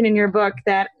you mentioned in your book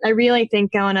that I really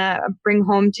think I want to bring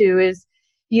home to is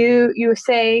you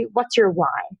say, what's your why?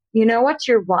 What's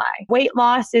your why? Weight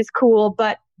loss is cool,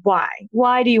 but why?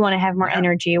 Why do you want to have more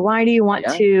energy? Why do you want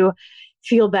to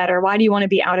feel better? Why do you want to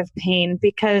be out of pain?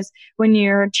 Because when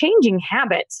you're changing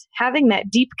habits, having that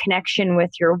deep connection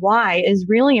with your why is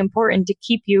really important to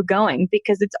keep you going,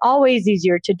 because it's always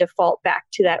easier to default back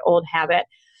to that old habit.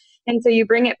 And so you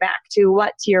bring it back to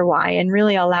what's your why and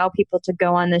really allow people to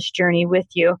go on this journey with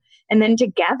you. And then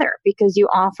together, because you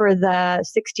offer the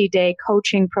 60-day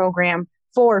coaching program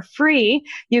for free.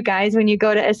 You guys, when you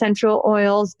go to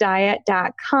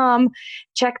essentialoilsdiet.com,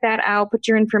 check that out, put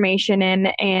your information in,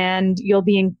 and you'll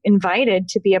be invited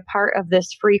to be a part of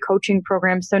this free coaching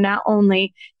program. So not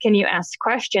only can you ask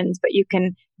questions, but you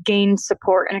can gain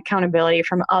support and accountability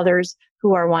from others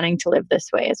who are wanting to live this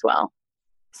way as well.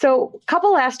 So a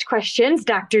couple last questions,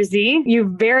 Dr. Z. You're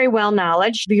very well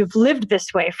knowledge. You've lived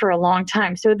this way for a long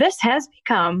time. So this has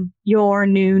become your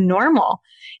new normal.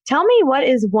 Tell me, what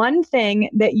is one thing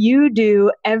that you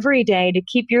do every day to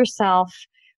keep yourself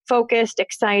focused,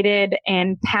 excited,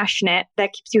 and passionate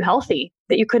that keeps you healthy,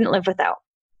 that you couldn't live without?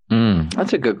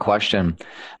 That's a good question.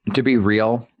 To be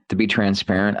real, to be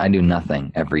transparent, I do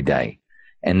nothing every day.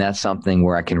 And that's something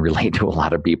where I can relate to a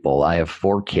lot of people. I have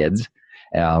 4 kids.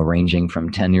 Ranging from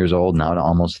 10 years old now to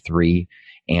almost 3,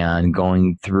 and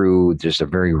going through just a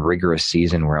very rigorous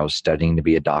season where I was studying to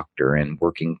be a doctor and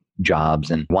working jobs.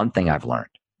 And one thing I've learned,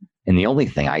 and the only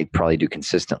thing I probably do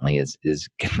consistently, is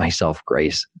give myself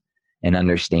grace and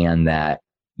understand that,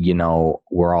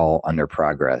 we're all under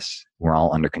progress. We're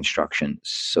all under construction,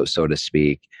 so to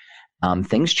speak.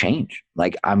 Things change.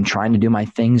 Like I'm trying to do my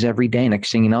things every day.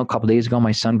 Next thing you know, a couple of days ago,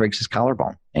 my son breaks his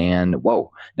collarbone, and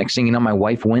whoa, next thing you know, my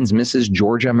wife wins Mrs.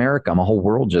 Georgia America. My whole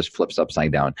world just flips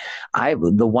upside down.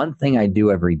 The one thing I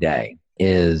do every day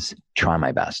is try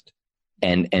my best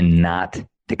and not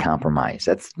to compromise.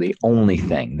 That's the only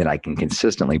thing that I can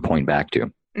consistently point back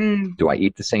to. Do I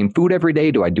eat the same food every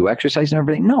day? Do I do exercise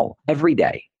every day? No, every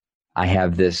day. I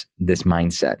have this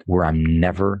mindset where I'm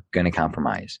never going to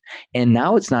compromise. And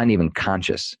now it's not even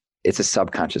conscious. It's a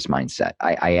subconscious mindset.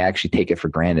 I actually take it for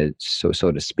granted, so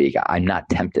to speak. I'm not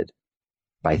tempted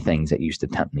by things that used to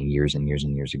tempt me years and years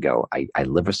and years ago. I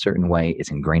live a certain way.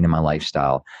 It's ingrained in my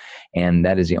lifestyle. And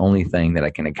that is the only thing that I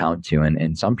can account to.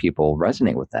 And some people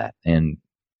resonate with that. And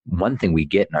one thing we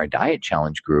get in our diet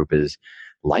challenge group is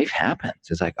life happens.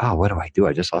 It's like, oh, what do I do?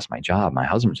 I just lost my job. My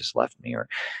husband just left me,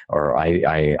 or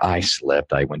I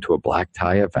slipped. I went to a black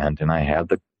tie event and I had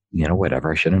the,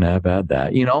 whatever. I shouldn't have had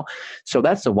that, So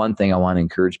that's the one thing I want to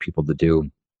encourage people to do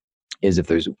is if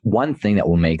there's one thing that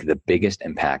will make the biggest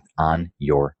impact on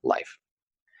your life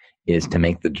is to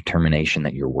make the determination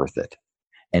that you're worth it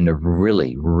and to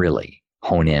really, really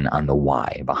hone in on the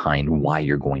why behind why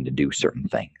you're going to do certain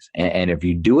things. And if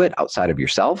you do it outside of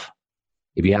yourself,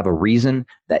 if you have a reason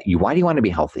why do you want to be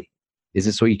healthy? Is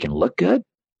it so you can look good?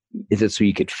 Is it so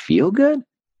you could feel good?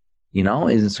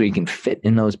 Is it so you can fit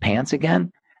in those pants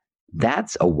again?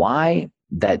 That's a why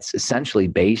that's essentially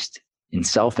based in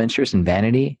self-interest and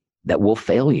vanity that will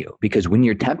fail you. Because when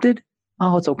you're tempted,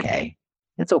 oh, it's okay.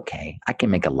 It's okay. I can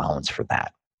make allowance for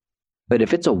that. But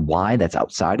if it's a why that's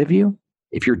outside of you,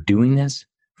 if you're doing this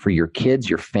for your kids,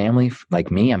 your family,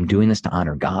 like me, I'm doing this to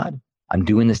honor God. I'm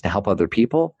doing this to help other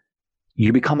people.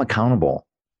 You become accountable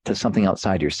to something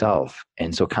outside yourself.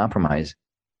 And so compromise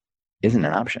isn't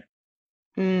an option.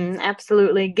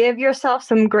 Absolutely. Give yourself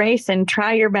some grace and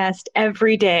try your best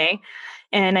every day.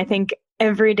 And I think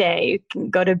every day you can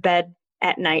go to bed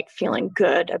at night feeling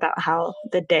good about how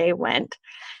the day went.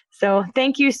 So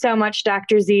thank you so much,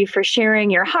 Dr. Z, for sharing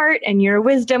your heart and your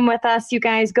wisdom with us. You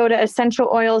guys go to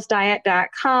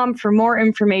essentialoilsdiet.com for more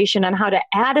information on how to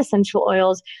add essential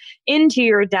oils into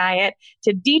your diet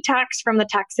to detox from the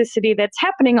toxicity that's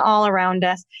happening all around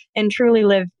us and truly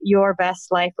live your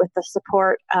best life with the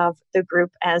support of the group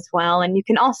as well. And you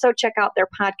can also check out their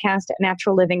podcast at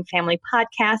Natural Living Family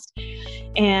Podcast.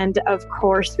 And of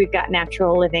course, we've got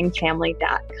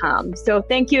naturallivingfamily.com. So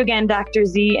thank you again, Dr.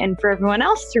 Z. And for everyone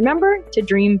else, remember to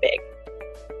dream big.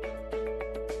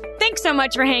 Thanks so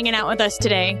much for hanging out with us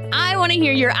today. I want to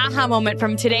hear your aha moment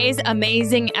from today's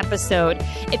amazing episode.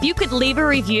 If you could leave a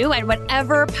review at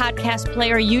whatever podcast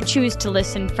player you choose to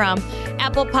listen from,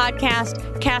 Apple Podcast,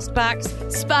 Castbox,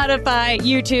 Spotify,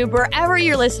 YouTube, wherever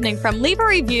you're listening from, leave a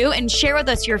review and share with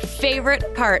us your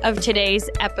favorite part of today's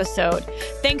episode.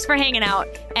 Thanks for hanging out,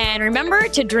 and remember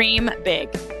to dream big.